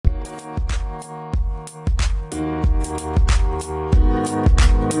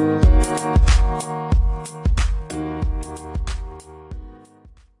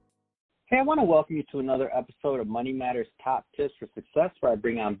want to welcome you to another episode of Money Matters Top Tips for Success, where I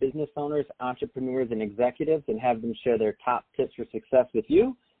bring on business owners, entrepreneurs, and executives and have them share their top tips for success with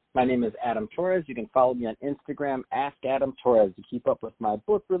you. My name is Adam Torres. You can follow me on Instagram, Ask Adam Torres, to keep up with my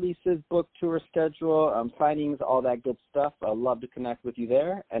book releases, book tour schedule, signings, all that good stuff. I'd love to connect with you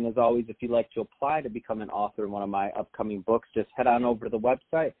there. And as always, if you'd like to apply to become an author in one of my upcoming books, just head on over to the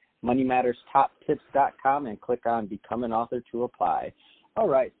website, moneymatterstoptips.com, and click on Become an Author to apply. All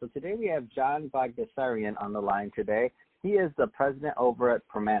right, so today we have John Bogdasarian on the line today. He is the president over at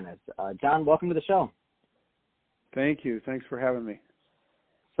Promanis. John, welcome to the show. Thank you. Thanks for having me.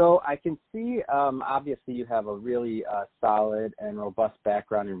 So I can see, obviously, you have a really solid and robust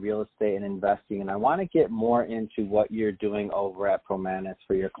background in real estate and investing, and I want to get more into what you're doing over at Promanis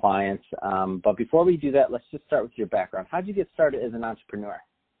for your clients. But before we do that, let's just start with your background. How did you get started as an entrepreneur?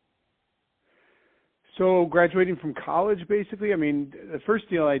 So graduating from college, basically, I mean, the first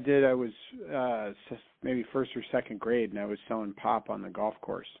deal I did, I was maybe first or second grade, and I was selling pop on the golf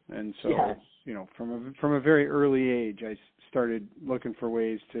course. And so, you know, from a very early age, I started looking for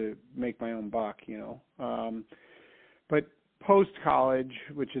ways to make my own buck, you know. But post-college,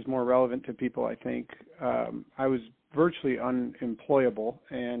 which is more relevant to people, I think, I was virtually unemployable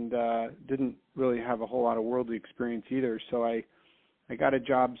and didn't really have a whole lot of worldly experience either. So I got a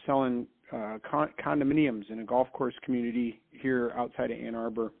job selling condominiums in a golf course community here outside of Ann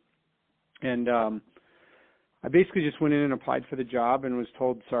Arbor. And I basically just went in and applied for the job and was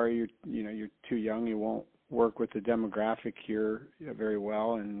told, sorry, you're too young, you won't work with the demographic here very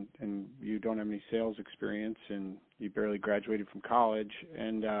well, and you don't have any sales experience, and you barely graduated from college.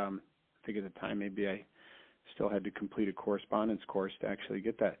 And I think at the time maybe I still had to complete a correspondence course to actually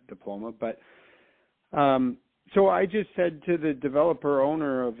get that diploma. But so I just said to the developer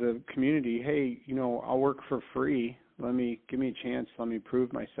owner of the community, hey, you know, I'll work for free. Give me a chance. Let me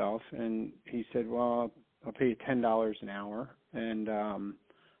prove myself. And he said, well, I'll pay you $10 an hour. And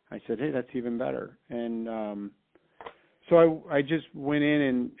I said, hey, that's even better. And so I just went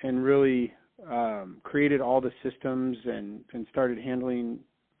in and really created all the systems and started handling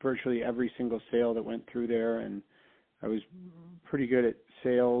virtually every single sale that went through there. And I was pretty good at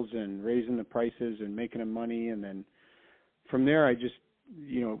sales and raising the prices and making them money. And then from there, I just,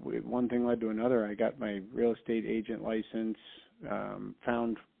 you know, one thing led to another. I got my real estate agent license,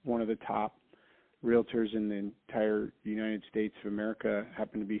 found one of the top realtors in the entire United States of America,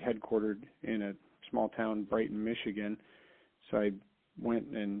 happened to be headquartered in a small town, Brighton, Michigan. So I went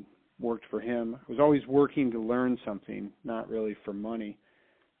and worked for him. I was always working to learn something, not really for money.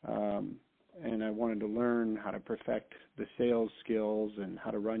 And I wanted to learn how to perfect the sales skills and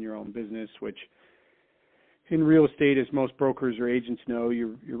how to run your own business, which in real estate, as most brokers or agents know,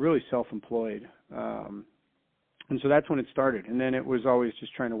 you're really self-employed. And so that's when it started. And then it was always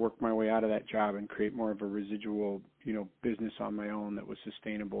just trying to work my way out of that job and create more of a residual, you know, business on my own that was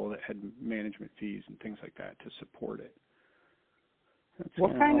sustainable, that had management fees and things like that to support it. That's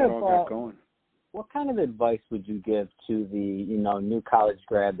what kind of how it all got going. What kind of advice would you give to the, you know, new college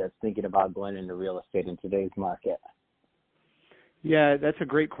grad that's thinking about going into real estate in today's market? Yeah, that's a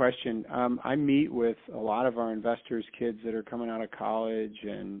great question. I meet with a lot of our investors' kids that are coming out of college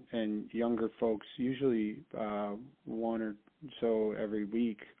and younger folks, usually one or so every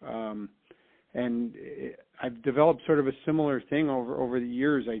week. And I've developed sort of a similar thing over the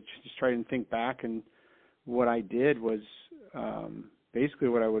years. I just try and think back, and what I did was basically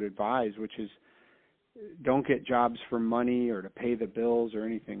what I would advise, which is don't get jobs for money or to pay the bills or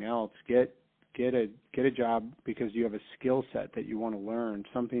anything else. Get a job because you have a skill set that you want to learn,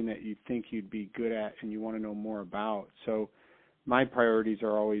 something that you think you'd be good at and you want to know more about. So my priorities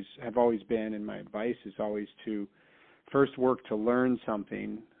have always been, and my advice is always to first work to learn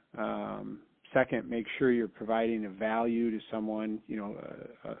something. Second, make sure you're providing a value to someone, you know,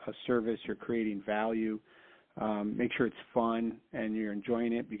 a service, you're creating value. Make sure it's fun and you're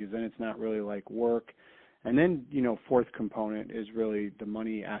enjoying it, because then it's not really like work. And then, you know, fourth component is really the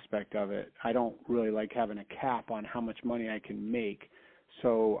money aspect of it. I don't really like having a cap on how much money I can make,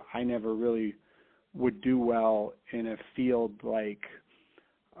 so I never really would do well in a field like,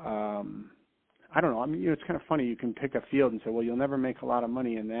 I don't know. I mean, you know, it's kind of funny. You can pick a field and say, well, you'll never make a lot of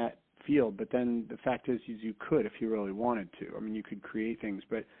money in that field, but then the fact is you could if you really wanted to. I mean, you could create things,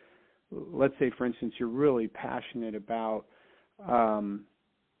 but let's say, for instance, you're really passionate about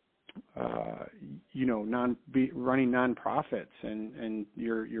you know, running nonprofits, and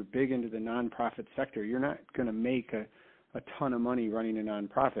you're big into the nonprofit sector. You're not going to make a ton of money running a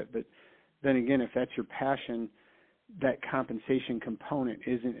nonprofit, but then again, if that's your passion, that compensation component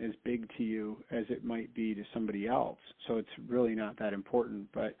isn't as big to you as it might be to somebody else. So it's really not that important.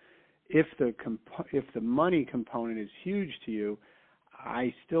 But if the money component is huge to you,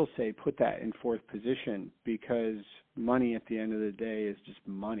 I still say put that in fourth position, because money at the end of the day is just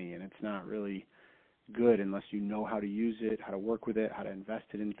money, and it's not really good unless you know how to use it, how to work with it, how to invest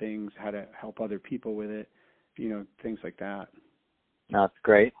it in things, how to help other people with it, things like that. That's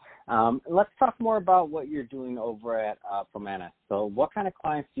great. Let's talk more about what you're doing over at Fomantis. So what kind of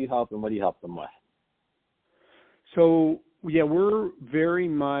clients do you help, and what do you help them with? So, yeah, we're very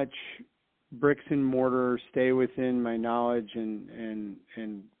much bricks and mortar, stay within my knowledge and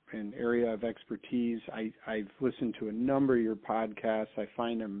area of expertise. I've listened to a number of your podcasts. I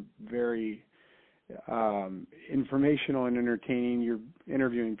find them very informational and entertaining. You're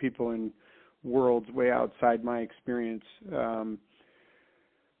interviewing people in worlds way outside my experience.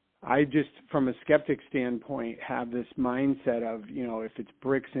 I just, from a skeptic standpoint, have this mindset of, if it's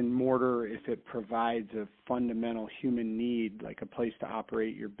bricks and mortar, if it provides a fundamental human need, like a place to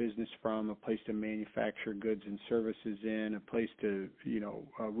operate your business from, a place to manufacture goods and services in, a place to,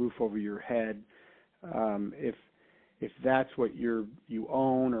 a roof over your head, if that's what you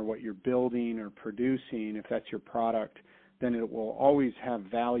own or what you're building or producing, if that's your product, then it will always have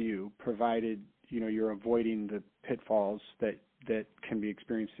value, provided, you're avoiding the pitfalls that can be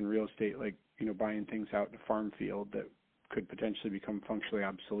experienced in real estate, like, buying things out in a farm field that could potentially become functionally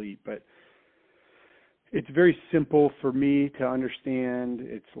obsolete. But it's very simple for me to understand.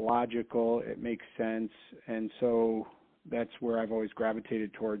 It's logical. It makes sense. And so that's where I've always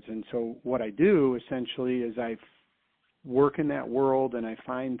gravitated towards. And so what I do essentially is I work in that world, and I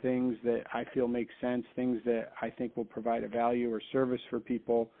find things that I feel make sense, things that I think will provide a value or service for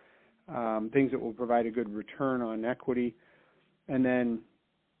people, things that will provide a good return on equity, and then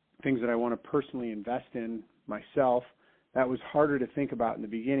things that I want to personally invest in myself. That was harder to think about in the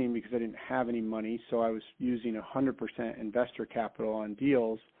beginning because I didn't have any money, so I was using 100% investor capital on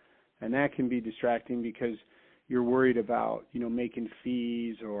deals, and that can be distracting because you're worried about, making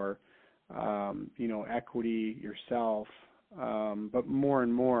fees or, equity yourself. But more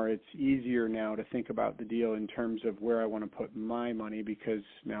and more, it's easier now to think about the deal in terms of where I want to put my money, because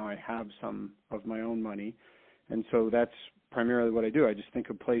now I have some of my own money. And so that's primarily what I do. I just think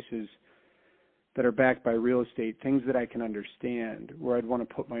of places that are backed by real estate, things that I can understand, where I'd want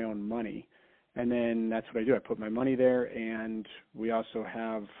to put my own money. And then that's what I do. I put my money there, and we also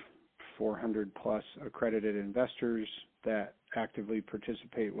have 400 plus accredited investors that actively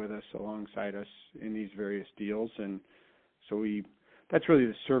participate with us alongside us in these various deals. And so that's really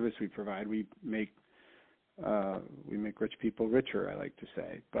the service we provide. We make rich people richer, I like to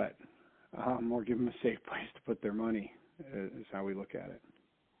say, but or give them a safe place to put their money is how we look at it.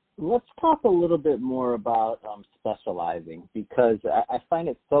 Let's talk a little bit more about specializing, because I find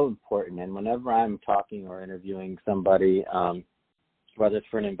it so important. And whenever I'm talking or interviewing somebody, whether it's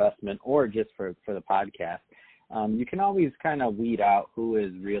for an investment or just for the podcast, you can always kind of weed out who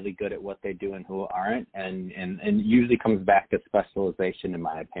is really good at what they do and who aren't, and usually comes back to specialization, in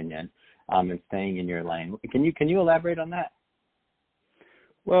my opinion, and staying in your lane. Can you elaborate on that?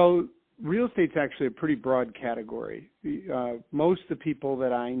 Well, real estate's actually a pretty broad category. Most of the people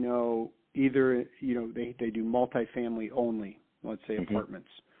that I know, either they do multifamily only, let's say apartments,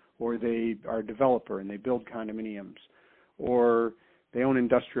 or they are a developer and they build condominiums, or they own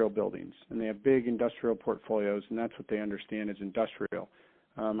industrial buildings and they have big industrial portfolios, and that's what they understand as industrial.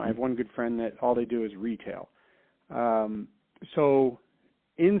 I have one good friend that all they do is retail. So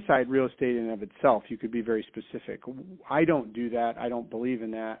inside real estate in and of itself, you could be very specific. I don't do that. I don't believe in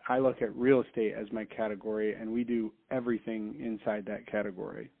that. I look at real estate as my category, and we do everything inside that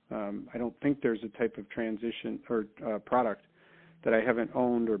category. I don't think there's a type of transition or product that I haven't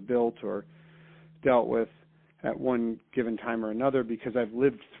owned or built or dealt with at one given time or another, because I've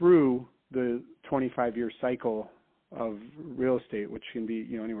lived through the 25-year cycle of real estate, which can be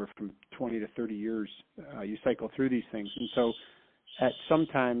anywhere from 20 to 30 years. You cycle through these things. And so at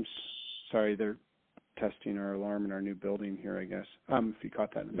sometimes, sorry, they're testing our alarm in our new building here, I guess, if you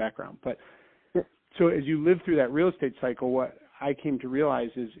caught that in the background. But so as you live through that real estate cycle, what I came to realize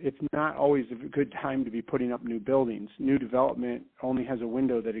is it's not always a good time to be putting up new buildings. New development only has a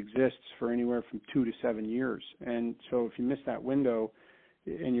window that exists for anywhere from 2 to 7 years. And so if you miss that window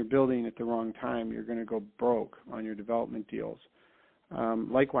and you're building at the wrong time, you're going to go broke on your development deals.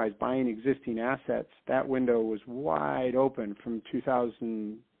 Likewise, buying existing assets, that window was wide open from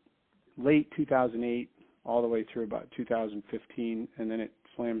late 2008 all the way through about 2015, and then it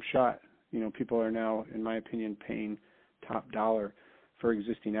slammed shut. People are now, in my opinion, paying top dollar for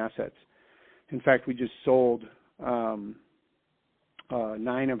existing assets. In fact, we just sold 9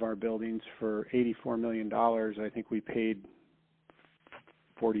 of our buildings for $84 million. I think we paid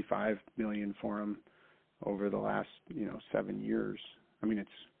 $45 million for them over the last 7 years. I mean,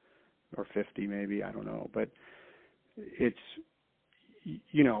 or 50 maybe, I don't know, but it's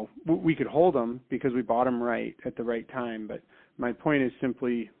we could hold them because we bought them right at the right time. But my point is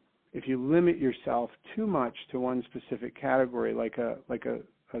simply, if you limit yourself too much to one specific category, like a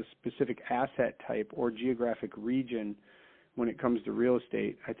specific asset type or geographic region, when it comes to real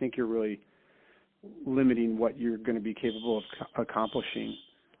estate, I think you're really limiting what you're going to be capable of accomplishing.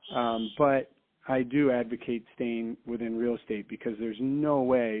 But I do advocate staying within real estate because there's no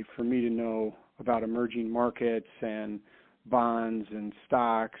way for me to know about emerging markets and bonds and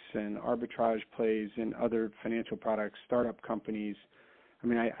stocks and arbitrage plays and other financial products, startup companies. I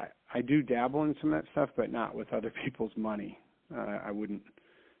mean, I do dabble in some of that stuff, but not with other people's money. I wouldn't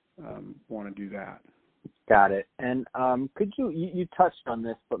want to do that. Got it. And could you touched on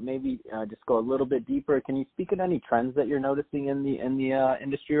this, but maybe just go a little bit deeper. Can you speak of any trends that you're noticing in the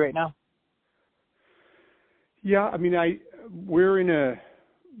industry right now? Yeah, I mean, we're in a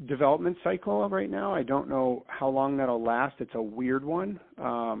development cycle right now. I don't know how long that'll last. It's a weird one,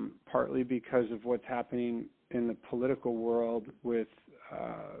 partly because of what's happening in the political world with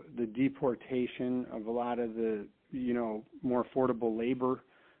the deportation of a lot of the more affordable labor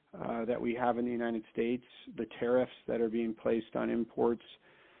that we have in the United States, the tariffs that are being placed on imports,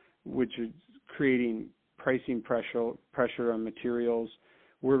 which is creating pricing pressure on materials.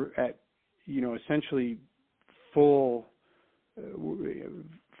 We're at essentially fully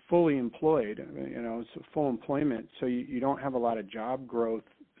employed, so full employment. So you don't have a lot of job growth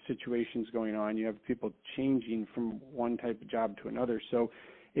situations going on. You have people changing from one type of job to another. So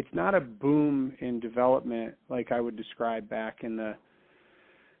it's not a boom in development like I would describe that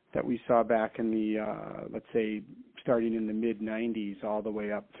we saw back in the, let's say, starting in the mid-'90s all the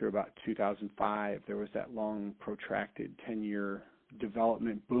way up through about 2005. There was that long, protracted 10-year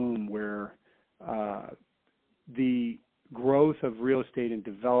development boom where the growth of real estate and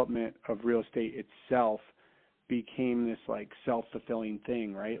development of real estate itself became this like self-fulfilling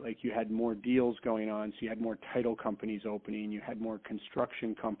thing, right? Like you had more deals going on, so you had more title companies opening, you had more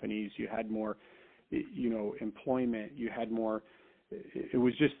construction companies, you had more, employment, you had more. It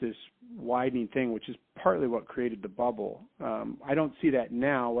was just this widening thing, which is partly what created the bubble. I don't see that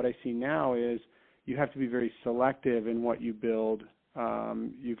now. What I see now is you have to be very selective in what you build.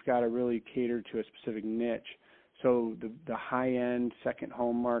 You've got to really cater to a specific niche. So the high-end second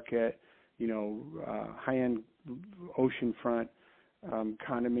home market, high-end oceanfront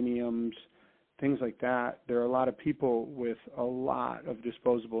condominiums, things like that. There are a lot of people with a lot of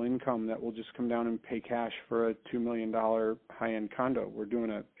disposable income that will just come down and pay cash for a $2 million high-end condo. We're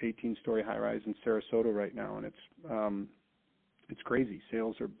doing a 18-story high-rise in Sarasota right now, and it's crazy.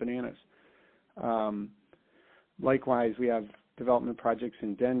 Sales are bananas. Likewise, we have development projects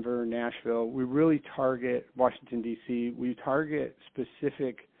in Denver, Nashville. We really target Washington, D.C. We target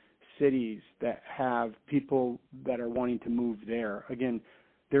specific cities that have people that are wanting to move there. Again,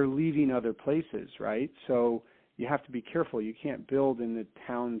 they're leaving other places, right? So you have to be careful. You can't build in the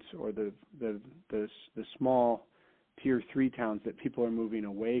towns or the small tier 3 towns that people are moving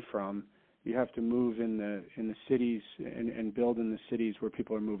away from. You have to move in the cities and build in the cities where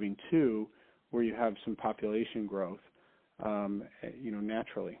people are moving to, where you have some population growth,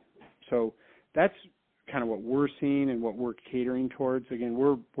 naturally. So that's kind of what we're seeing and what we're catering towards. Again,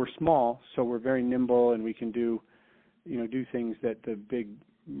 we're small, so we're very nimble, and we can do things that the big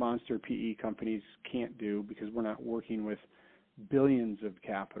monster PE companies can't do because we're not working with billions of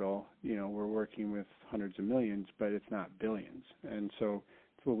capital. We're working with hundreds of millions, but it's not billions. And so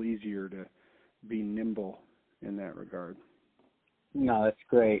it's a little easier to be nimble in that regard. No, that's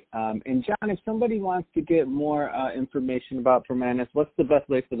great. And John, if somebody wants to get more information about ProManus, what's the best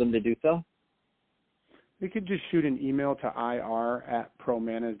way for them to do so? They could just shoot an email to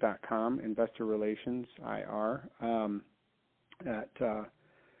ir@promanus.com, investor relations, IR.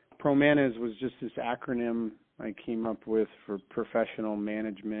 ProManus was just this acronym I came up with for professional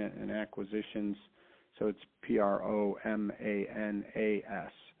management and acquisitions. So it's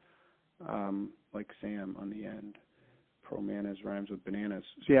PROMANAS, like Sam on the end. ProManus rhymes with bananas.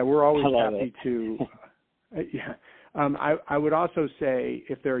 So yeah, we're always happy to. I would also say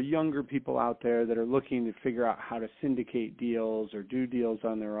if there are younger people out there that are looking to figure out how to syndicate deals or do deals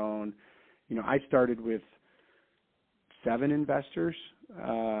on their own, I started with 7 investors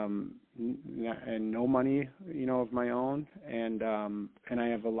and no money, of my own, and I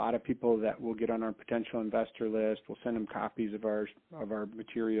have a lot of people that will get on our potential investor list. We'll send them copies of our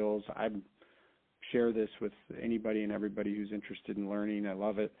materials. I share this with anybody and everybody who's interested in learning. I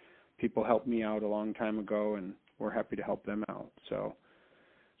love it. People helped me out a long time ago, and we're happy to help them out. So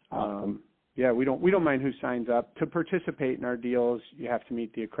Awesome. Yeah, we don't mind who signs up. To participate in our deals, you have to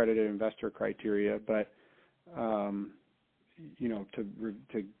meet the accredited investor criteria, but to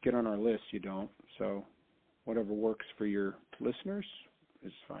get on our list, you don't. So whatever works for your listeners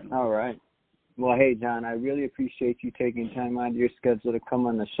is fine. All right. Well, hey, John, I really appreciate you taking time out of your schedule to come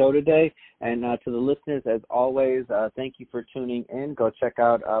on the show today. And to the listeners, as always, thank you for tuning in. Go check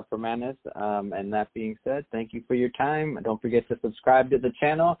out Permanis. And that being said, thank you for your time. Don't forget to subscribe to the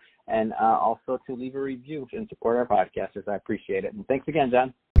channel and also to leave a review and support our podcasters. I appreciate it. And thanks again,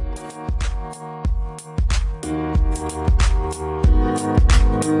 John.